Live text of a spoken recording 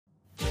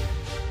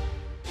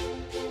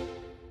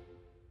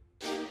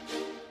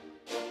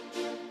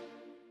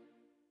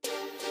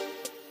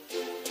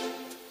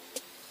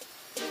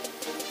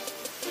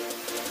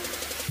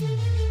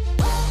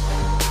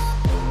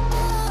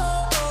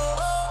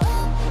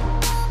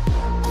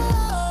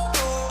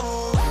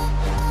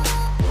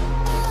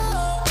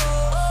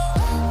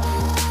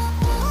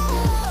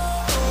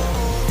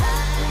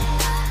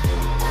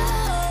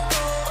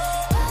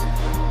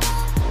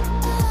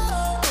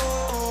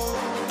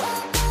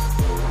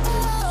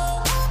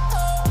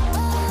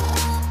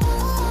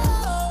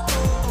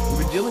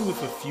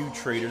with a few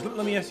traders.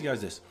 Let me ask you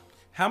guys this.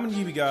 How many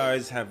of you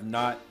guys have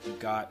not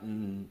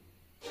gotten,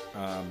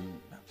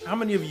 how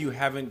many of you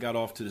haven't got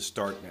off to the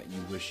start that you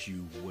wish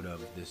you would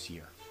have this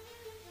year?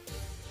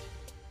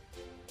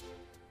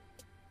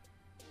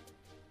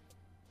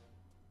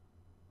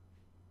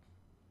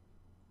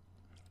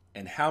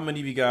 And how many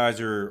of you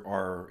guys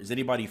is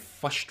anybody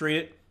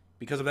frustrated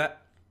because of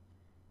that?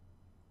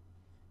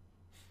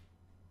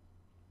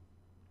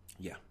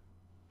 Yeah.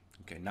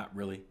 Okay, not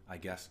really, I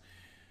guess.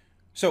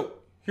 So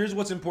here's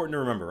what's important to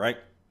remember, right?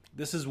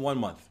 This is 1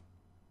 month.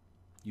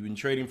 You've been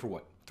trading for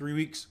what? 3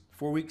 weeks?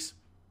 4 weeks?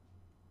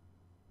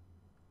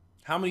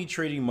 How many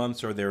trading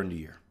months are there in the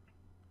year?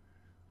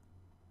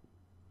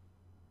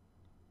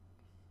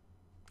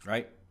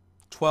 Right?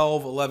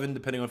 12, 11,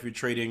 depending on if you're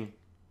trading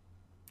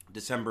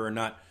December or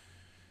not.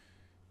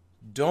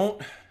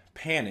 Don't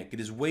panic. It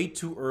is way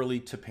too early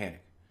to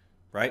panic,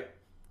 right?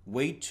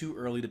 Way too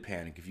early to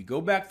panic. If you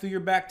go back through your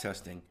back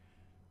testing,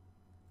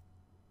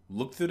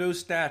 look through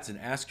those stats and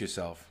ask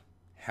yourself,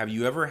 have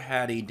you ever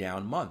had a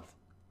down month?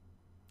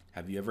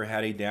 Have you ever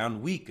had a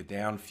down week, a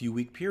down few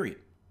week period?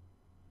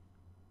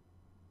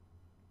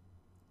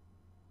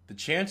 The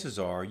chances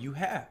are you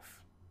have,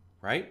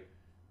 right?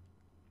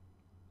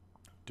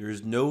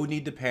 There's no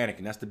need to panic.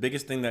 And that's the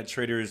biggest thing that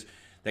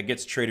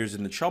gets traders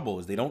into trouble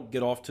is they don't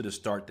get off to the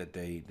start that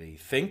they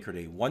think or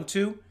they want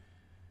to.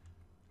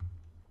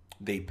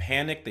 They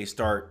panic. They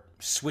start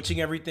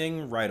switching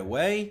everything right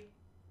away.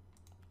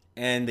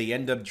 And they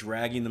end up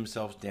dragging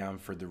themselves down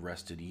for the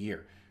rest of the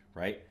year,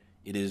 right?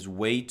 It is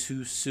way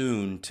too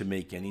soon to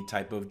make any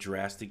type of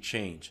drastic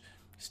change.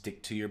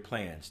 Stick to your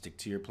plan. Stick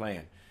to your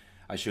plan.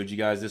 I showed you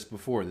guys this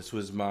before. This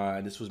was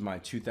my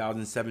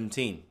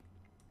 2017,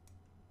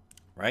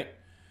 right?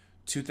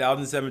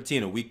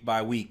 2017, a week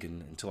by week,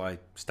 until I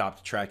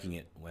stopped tracking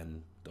it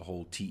when the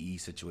whole TE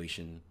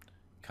situation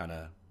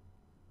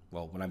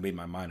when I made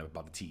my mind up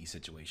about the TE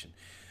situation.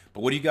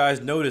 But what do you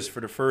guys notice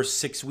for the first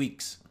 6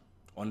 weeks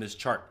on this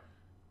chart?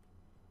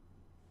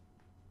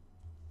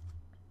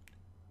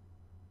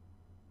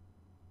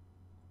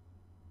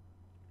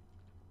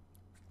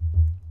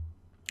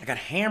 I got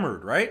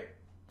hammered, right?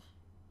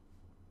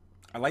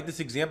 I like this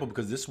example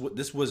because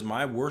this was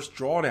my worst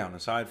drawdown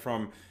aside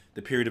from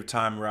the period of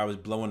time where I was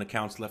blowing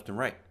accounts left and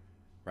right,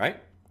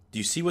 right? Do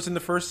you see what's in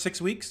the first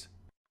 6 weeks?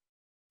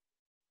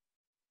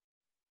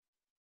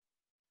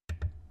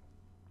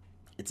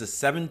 It's a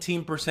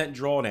 17%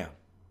 drawdown,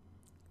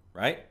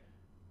 right?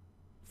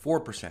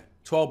 4%,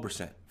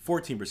 12%,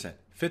 14%,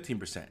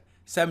 15%,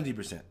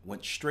 70%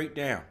 went straight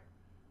down.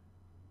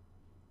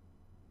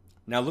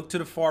 Now look to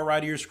the far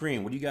right of your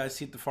screen. What do you guys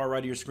see at the far right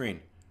of your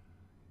screen?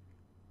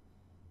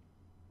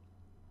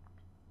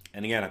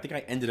 And again, I think I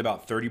ended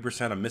about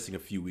 30%. I'm missing a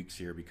few weeks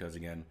here because,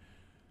 again,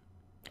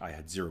 I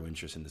had zero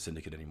interest in the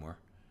syndicate anymore.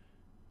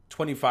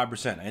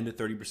 25%. I ended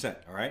 30%.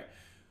 All right.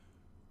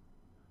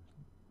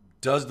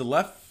 Does the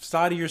left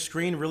side of your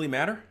screen really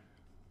matter?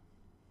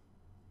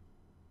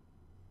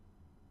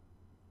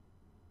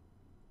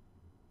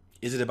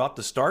 Is it about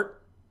the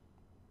start?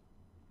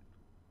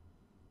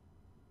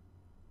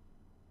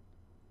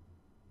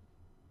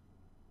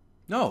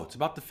 No, it's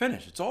about the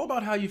finish. It's all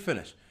about how you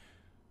finish.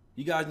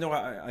 You guys know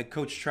I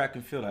coach track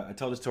and field. I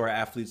tell this to our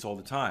athletes all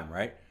the time,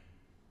 right?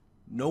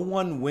 No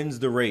one wins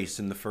the race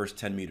in the first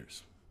 10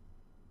 meters.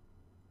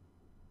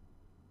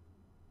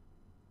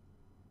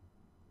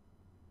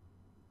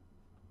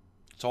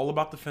 It's all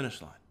about the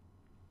finish line.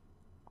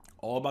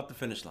 All about the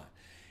finish line.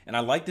 And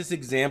I like this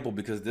example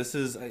because this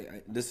is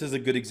a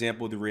good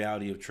example of the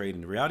reality of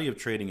trading. The reality of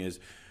trading is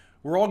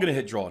we're all going to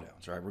hit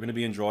drawdowns, right? We're going to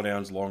be in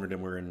drawdowns longer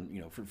than we're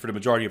in, for the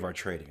majority of our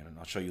trading. And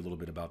I'll show you a little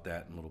bit about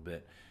that in a little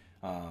bit.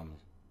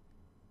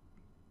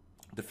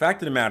 The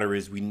fact of the matter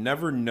is we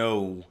never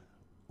know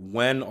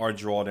when our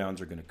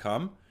drawdowns are going to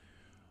come.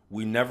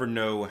 We never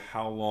know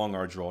how long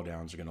our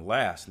drawdowns are going to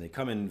last. And they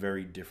come in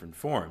very different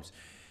forms.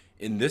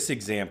 In this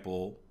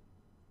example,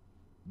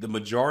 the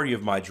majority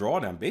of my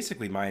drawdown,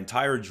 basically my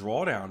entire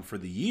drawdown for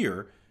the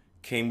year,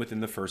 came within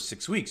the first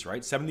 6 weeks,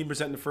 right?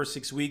 70% in the first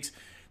 6 weeks.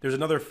 There's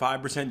another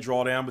 5%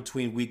 drawdown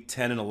between week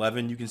 10 and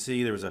 11. You can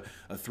see there was a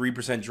 3%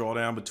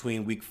 drawdown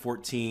between week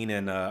 14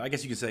 and I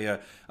guess you could say a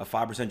 5%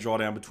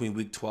 drawdown between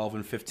week 12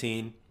 and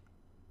 15,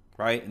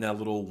 right? And then a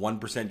little 1%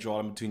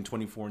 drawdown between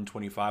 24 and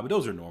 25. But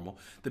those are normal.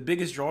 The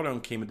biggest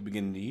drawdown came at the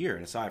beginning of the year.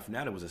 And aside from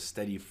that, it was a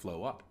steady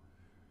flow up.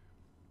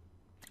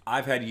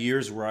 I've had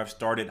years where I've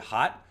started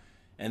hot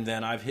and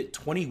then I've hit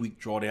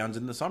 20-week drawdowns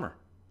in the summer.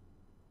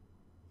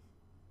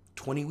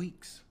 20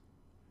 weeks,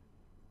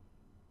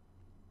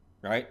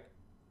 right?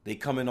 They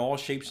come in all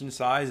shapes and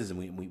sizes, and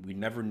we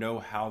never know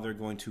how they're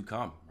going to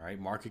come, right?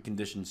 Market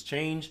conditions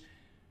change.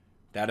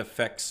 That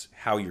affects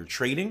how you're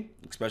trading,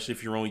 especially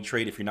if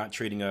you're not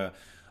trading a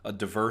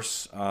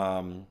diverse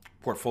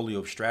portfolio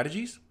of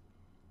strategies.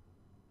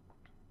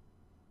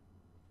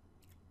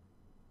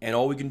 And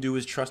all we can do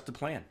is trust the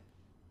plan.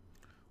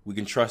 We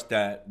can trust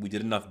that we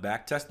did enough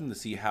back testing to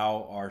see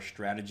how our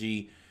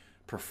strategy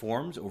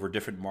performs over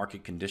different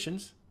market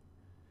conditions.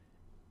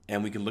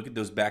 And we can look at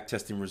those back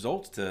testing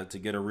results to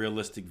get a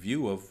realistic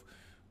view of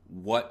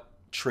what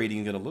trading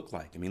is going to look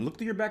like. I mean, look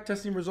at your back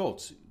testing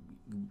results.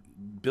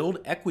 Build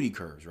equity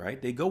curves,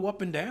 right? They go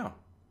up and down.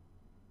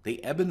 They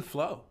ebb and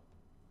flow.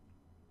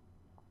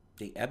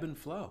 They ebb and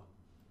flow.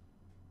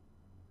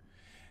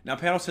 Now,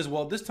 panel says,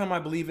 well, this time I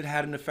believe it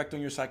had an effect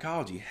on your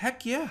psychology.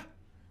 Heck yeah.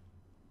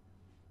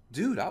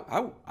 Dude,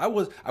 I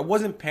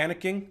wasn't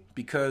panicking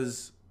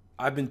because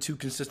I've been too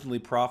consistently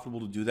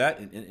profitable to do that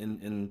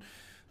in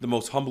the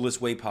most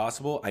humblest way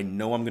possible. I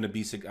know I'm going to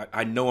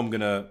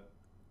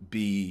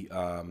be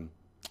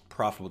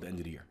profitable at the end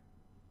of the year.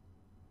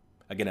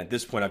 Again, at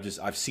this point,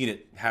 I've seen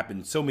it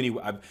happen so many.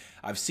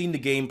 I've seen the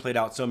game played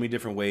out so many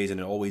different ways, and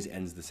it always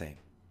ends the same.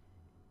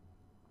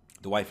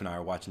 The wife and I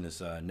are watching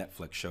this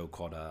Netflix show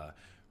called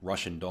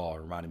Russian Doll.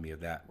 It reminded me of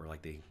that, where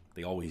like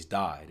they always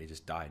die. They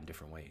just die in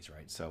different ways,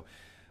 right? So,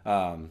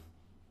 I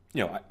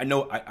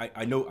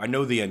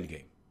know the end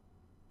game,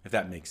 if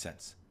that makes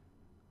sense.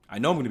 I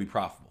know I'm going to be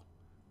profitable.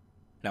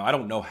 Now, I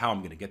don't know how I'm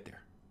going to get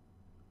there.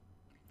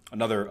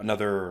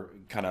 Another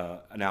kind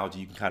of analogy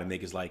you can kind of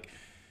make is like,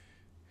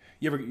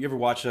 you ever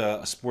watch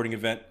a sporting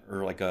event,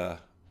 or like a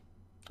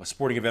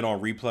sporting event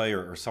on replay,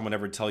 or someone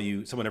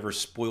ever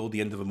spoiled the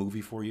end of a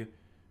movie for you,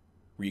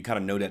 where you kind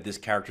of know that this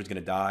character is going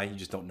to die, you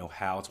just don't know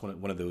how. It's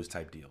one of those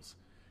type deals.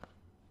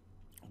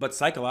 But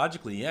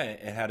psychologically, yeah,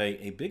 it had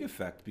a big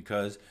effect,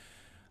 because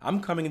I'm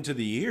coming into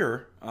the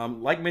year,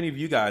 like many of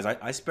you guys,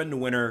 I spend the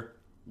winter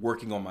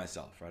working on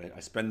myself, right? I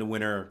spend the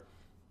winter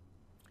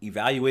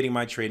evaluating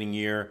my trading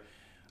year.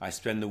 I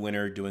spend the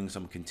winter doing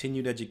some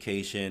continued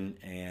education,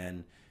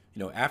 and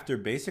after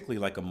basically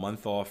like a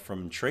month off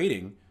from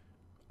trading,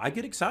 I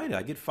get excited.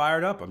 I get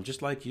fired up. I'm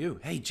just like you.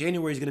 Hey,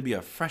 January is going to be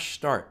a fresh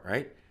start,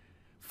 right?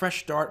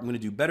 Fresh start. I'm going to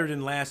do better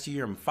than last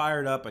year. I'm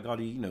fired up. I got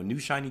new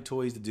shiny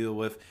toys to deal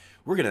with.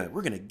 We're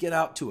gonna get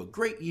out to a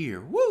great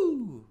year.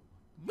 Woo!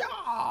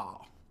 Yeah!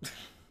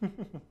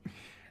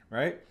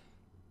 Right?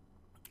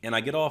 And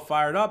I get all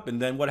fired up,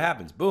 and then what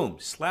happens? Boom!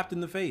 Slapped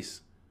in the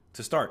face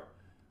to start.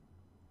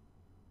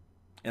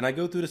 And I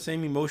go through the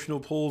same emotional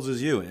pulls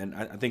as you. And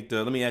I think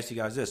let me ask you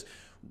guys this: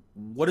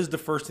 what is the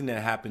first thing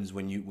that happens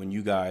when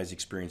you guys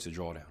experience a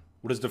drawdown?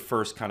 What is the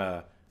first kind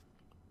of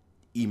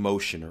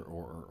emotion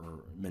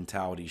or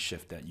mentality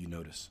shift that you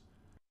notice?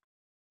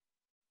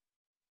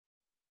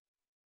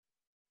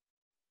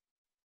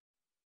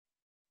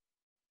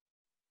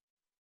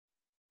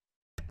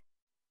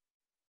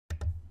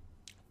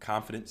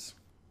 Confidence.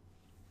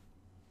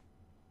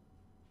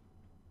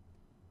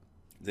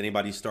 Does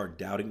anybody start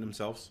doubting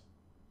themselves?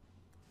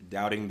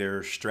 Doubting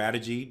their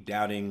strategy,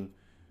 doubting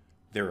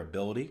their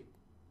ability?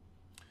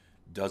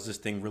 Does this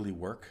thing really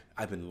work?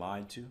 I've been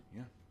lied to.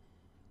 Yeah.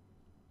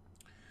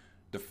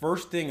 The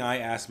first thing I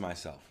ask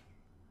myself,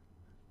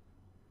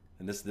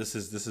 and this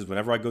is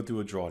whenever I go through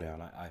a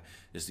drawdown,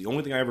 it's the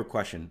only thing I ever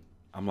question.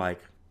 I'm like,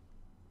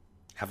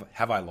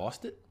 have I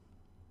lost it?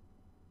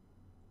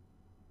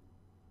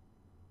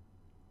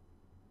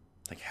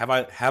 Like,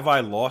 have I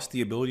lost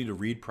the ability to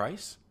read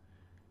price?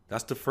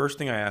 That's the first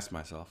thing I ask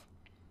myself.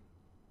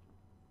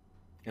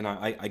 And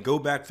I go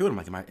back through it. I'm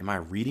like, am I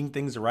reading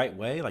things the right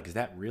way? Like, is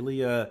that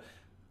really a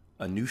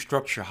new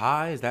structure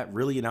high? Is that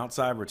really an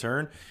outside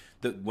return?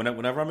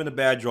 Whenever I'm in a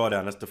bad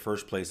drawdown, that's the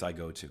first place I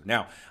go to.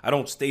 Now, I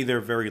don't stay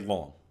there very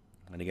long.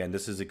 And again,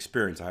 this is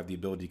experience. I have the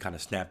ability to kind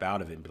of snap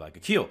out of it and be like,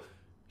 Akil,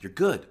 you're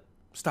good.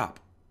 Stop.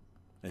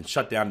 And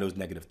shut down those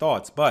negative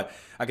thoughts. But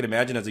I can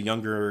imagine as a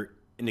younger,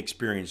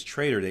 inexperienced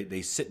trader,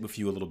 they sit with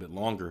you a little bit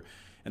longer.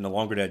 And the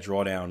longer that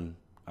drawdown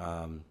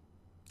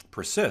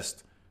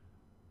persists,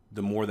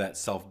 the more that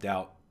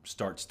self-doubt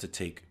starts to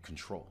take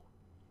control.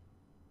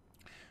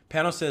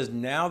 Panel says,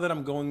 now that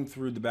I'm going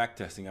through the back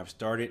testing, I've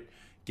started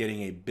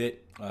getting a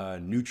bit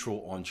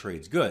neutral on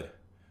trades. Good.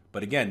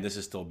 But again, this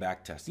is still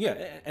back testing. Yeah,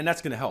 and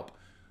that's going to help.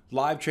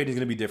 Live trading is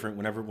going to be different.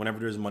 Whenever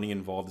there's money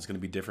involved, it's going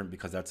to be different,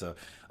 because that's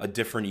a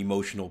different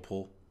emotional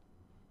pull.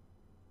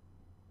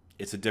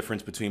 It's a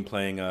difference between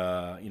playing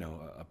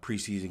a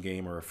preseason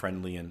game or a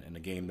friendly and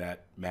a game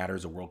that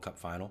matters, a World Cup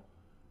final.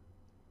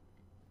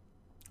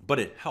 But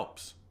it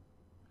helps.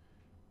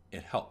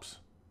 It helps.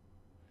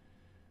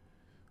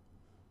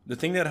 The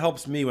thing that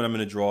helps me when I'm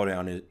in a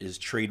drawdown is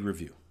trade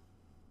review,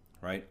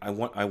 right? I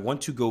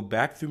want to go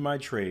back through my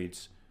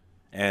trades,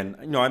 and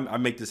I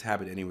make this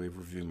habit anyway of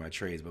reviewing my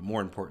trades. But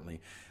more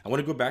importantly, I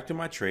want to go back to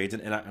my trades,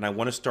 and I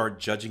want to start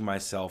judging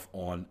myself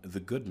on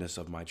the goodness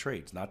of my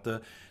trades, not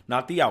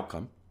the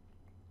outcome,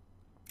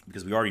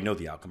 because we already know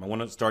the outcome. I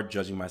want to start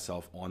judging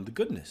myself on the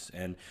goodness,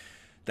 and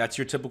that's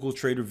your typical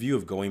trade review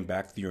of going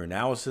back through your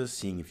analysis,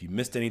 seeing if you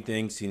missed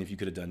anything, seeing if you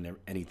could have done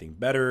anything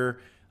better.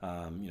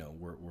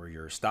 Were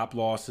your stop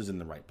losses in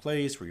the right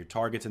place? Were your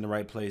targets in the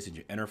right place? Did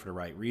you enter for the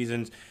right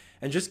reasons?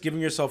 And just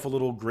giving yourself a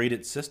little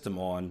graded system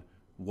on,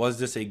 was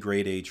this a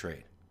grade A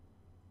trade?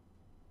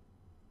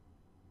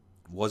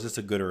 Was this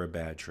a good or a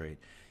bad trade?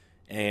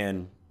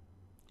 And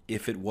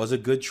if it was a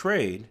good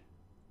trade,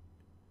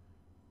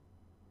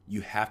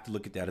 you have to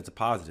look at that as a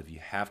positive. You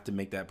have to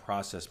make that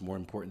process more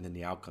important than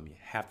the outcome. You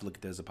have to look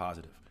at that as a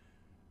positive.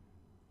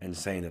 and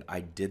saying that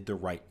I did the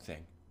right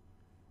thing.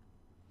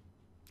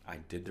 I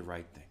did the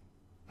right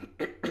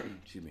thing.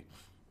 Excuse me.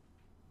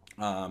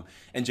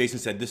 And Jason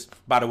said, "This,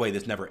 by the way,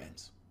 this never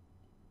ends.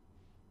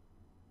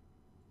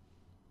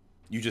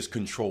 You just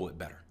control it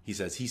better." He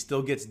says he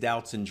still gets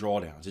doubts and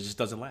drawdowns. It just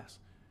doesn't last.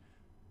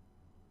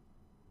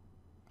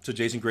 So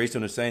Jason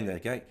Greystone is saying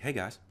that, hey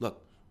guys,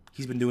 look,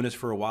 he's been doing this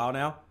for a while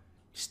now.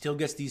 He still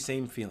gets these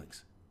same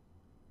feelings.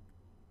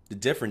 The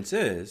difference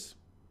is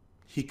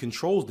he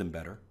controls them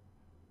better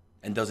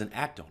and doesn't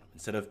act on them.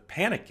 Instead of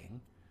panicking,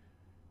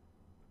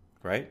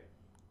 right?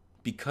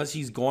 Because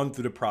he's gone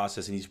through the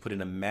process and he's put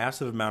in a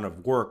massive amount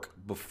of work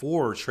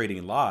before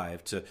trading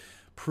live to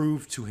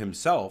prove to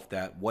himself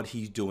that what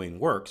he's doing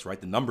works, right?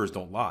 The numbers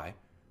don't lie.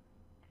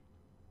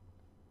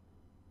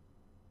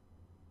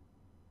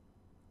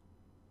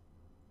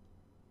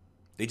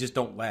 They just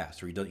don't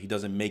last, or he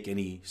doesn't make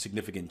any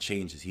significant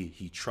changes.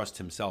 He trusts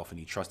himself and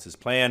he trusts his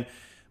plan.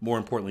 More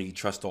importantly, he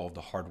trusts all of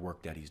the hard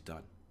work that he's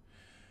done.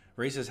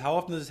 Ray says, how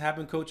often does this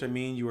happen, Coach? I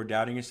mean, you were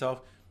doubting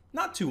yourself.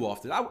 Not too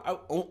often.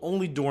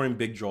 Only during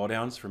big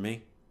drawdowns for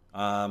me.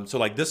 So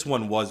like this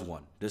one was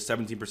one. This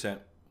 17%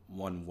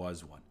 one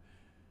was one.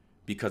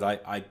 Because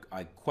I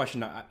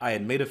questioned, I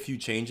had made a few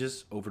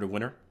changes over the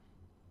winter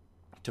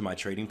to my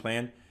trading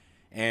plan.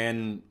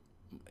 And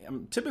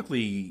I'm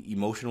typically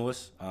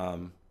emotionalist,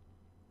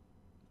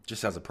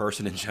 just as a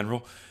person in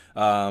general.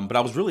 But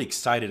I was really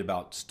excited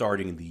about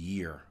starting the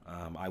year.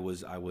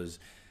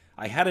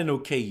 I had an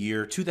okay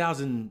year.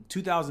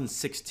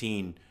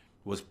 2016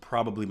 was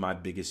probably my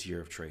biggest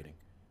year of trading.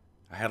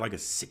 I had like a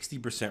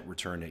 60%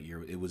 return that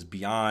year. It was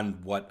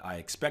beyond what I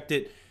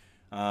expected.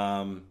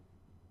 It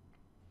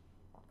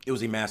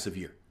was a massive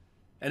year.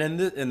 And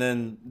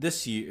then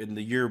this year, and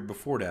the year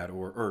before that,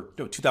 or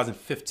no,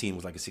 2015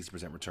 was like a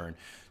 60% return.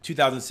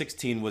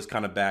 2016 was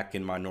kind of back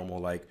in my normal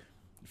like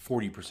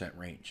 40%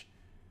 range.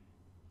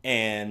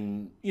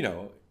 And, you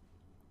know,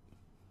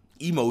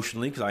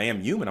 emotionally, because I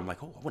am human, I'm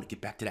like, oh, I want to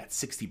get back to that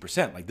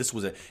 60%. Like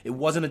it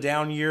wasn't a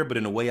down year, but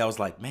in a way I was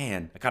like,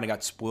 man, I kind of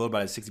got spoiled by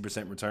that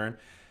 60% return.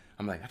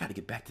 I'm like, I got to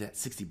get back to that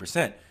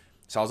 60%.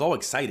 So I was all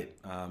excited,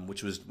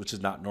 which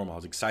is not normal. I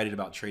was excited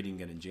about trading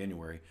again in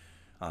January.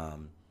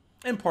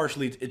 And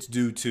partially it's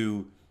due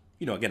to,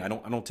 you know, again, I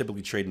don't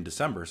typically trade in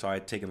December. So I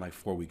had taken like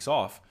 4 weeks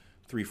off,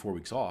 3-4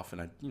 weeks off.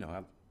 And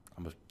I'm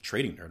a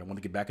trading nerd. I want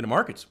to get back into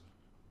markets.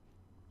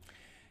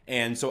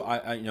 And so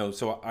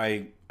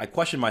I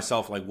questioned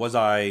myself, like, was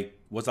I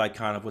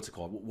kind of, what's it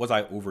called? Was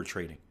I over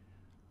trading?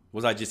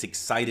 Was I just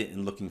excited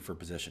and looking for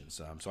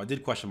positions? So I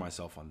did question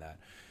myself on that.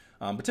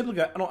 But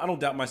typically, I don't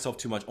doubt myself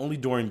too much. Only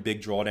during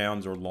big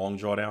drawdowns or long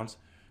drawdowns.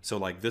 So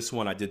like this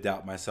one, I did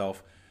doubt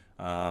myself.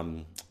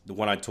 The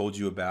one I told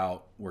you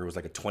about, where it was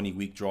like a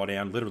 20-week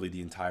drawdown, literally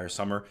the entire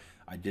summer,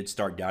 I did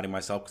start doubting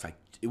myself because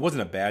it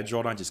wasn't a bad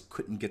drawdown. I just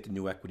couldn't get the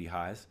new equity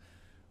highs.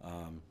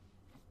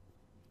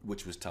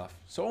 Which was tough.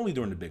 So only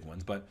during the big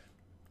ones, but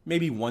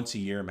maybe once a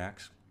year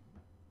max.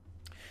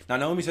 Now,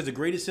 Naomi says, the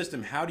greatest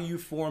system, how do you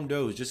form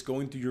those? Just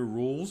going through your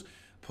rules,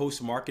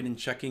 post-market and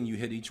checking, you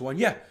hit each one?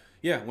 Yeah.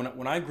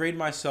 When I grade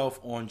myself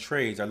on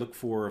trades, I look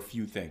for a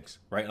few things,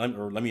 right?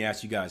 Let me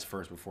ask you guys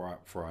first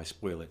before I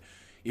spoil it.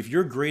 If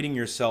you're grading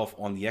yourself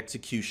on the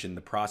execution,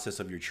 the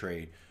process of your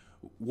trade,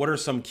 what are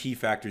some key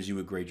factors you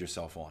would grade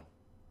yourself on?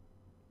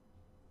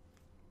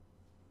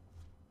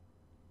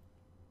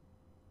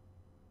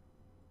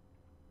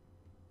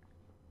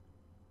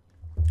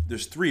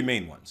 There's 3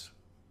 main ones.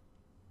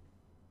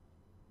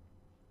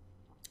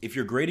 If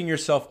you're grading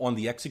yourself on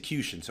the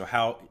execution, so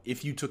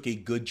if you took a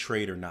good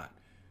trade or not.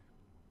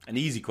 An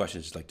easy question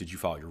is just like, did you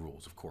follow your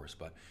rules? Of course.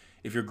 But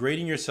if you're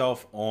grading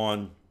yourself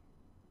on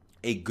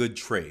a good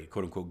trade,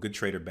 quote unquote, good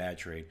trade or bad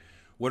trade,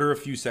 what are a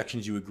few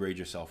sections you would grade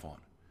yourself on?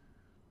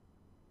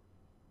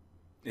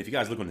 If you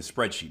guys look on the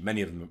spreadsheet,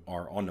 many of them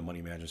are on the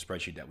money management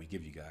spreadsheet that we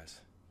give you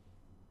guys.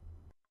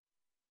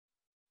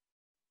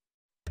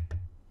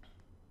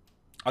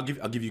 I'll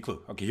give you a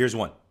clue. Okay, here's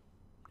one.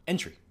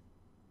 Entry.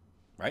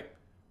 Right?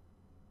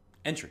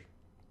 Entry.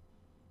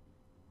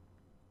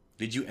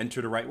 Did you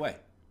enter the right way?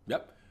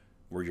 Yep.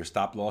 Were your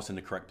stop loss in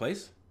the correct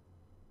place?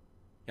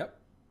 Yep.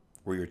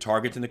 Were your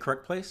targets in the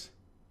correct place?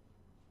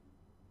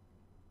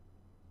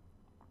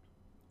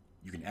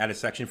 You can add a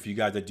section for you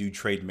guys that do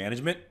trade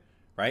management,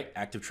 right?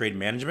 Active trade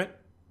management.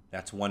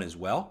 That's one as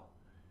well.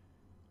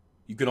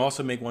 You can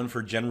also make one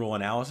for general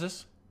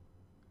analysis.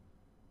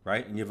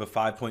 Right? And you have a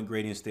 5-point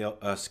gradient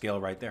scale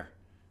right there.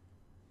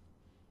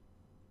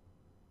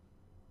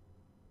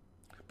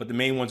 But the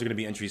main ones are going to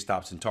be entry,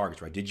 stops, and targets,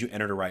 right? Did you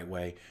enter the right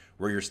way?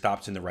 Were your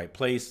stops in the right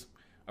place?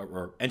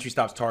 Or entry,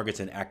 stops,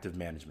 targets, and active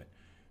management.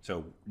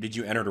 So did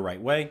you enter the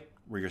right way?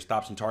 Were your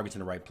stops and targets in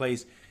the right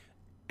place?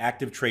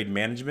 Active trade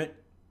management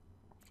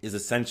is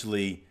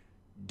essentially,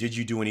 did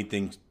you do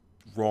anything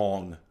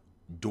wrong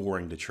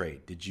during the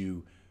trade? Did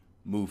you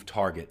move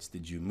targets?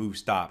 Did you move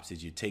stops?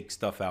 Did you take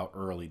stuff out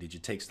early? Did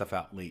you take stuff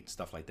out late?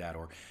 Stuff like that.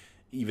 Or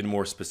even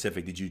more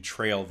specific, did you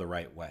trail the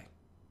right way?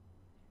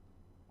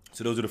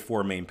 So those are the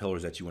four main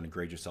pillars that you want to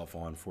grade yourself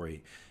on for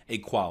a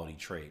quality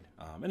trade.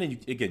 And then,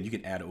 you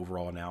can add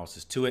overall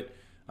analysis to it.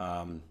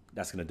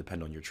 That's going to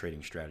depend on your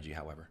trading strategy,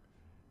 however.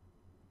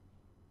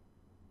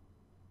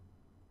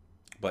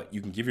 But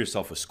you can give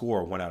yourself a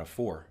score 1 out of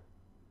 4,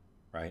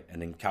 right?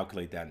 And then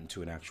calculate that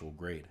into an actual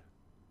grade.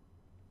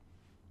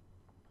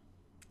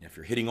 If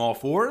you're hitting all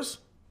fours,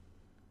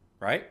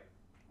 right,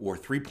 or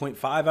 3.5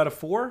 out of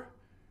 4,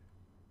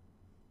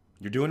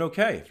 you're doing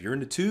okay. If you're in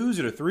the 2s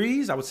or the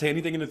 3s, I would say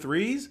anything in the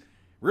 3s,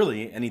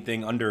 really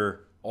anything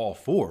under all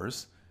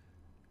 4s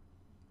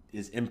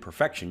is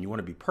imperfection. You want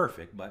to be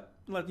perfect, but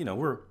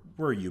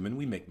we're human.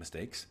 We make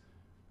mistakes.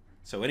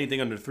 So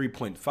anything under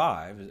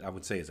 3.5, I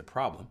would say, is a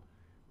problem.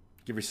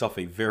 Give yourself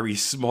a very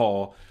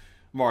small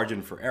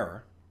margin for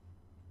error.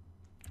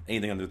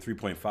 Anything under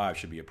 3.5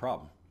 should be a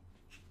problem.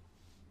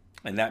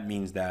 And that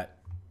means that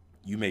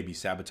you may be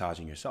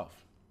sabotaging yourself.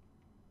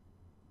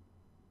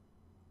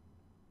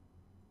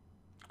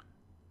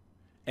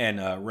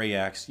 And Ray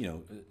asks,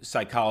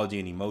 psychology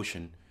and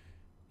emotion,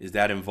 is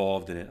that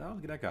involved in it? Oh,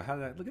 look at that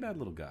guy. Look at that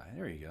little guy.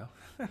 There you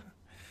go.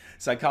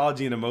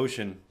 Psychology and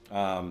emotion,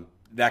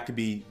 that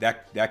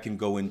can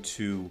go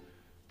into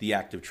the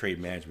active trade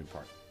management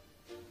part.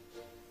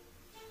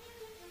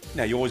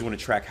 Now, you always want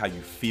to track how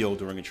you feel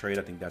during a trade.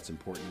 I think that's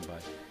important.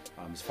 But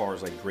as far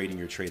as like grading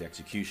your trade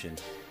execution,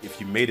 if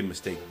you made a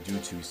mistake due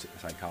to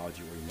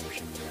psychology or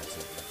emotion, then that's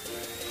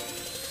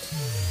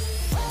it.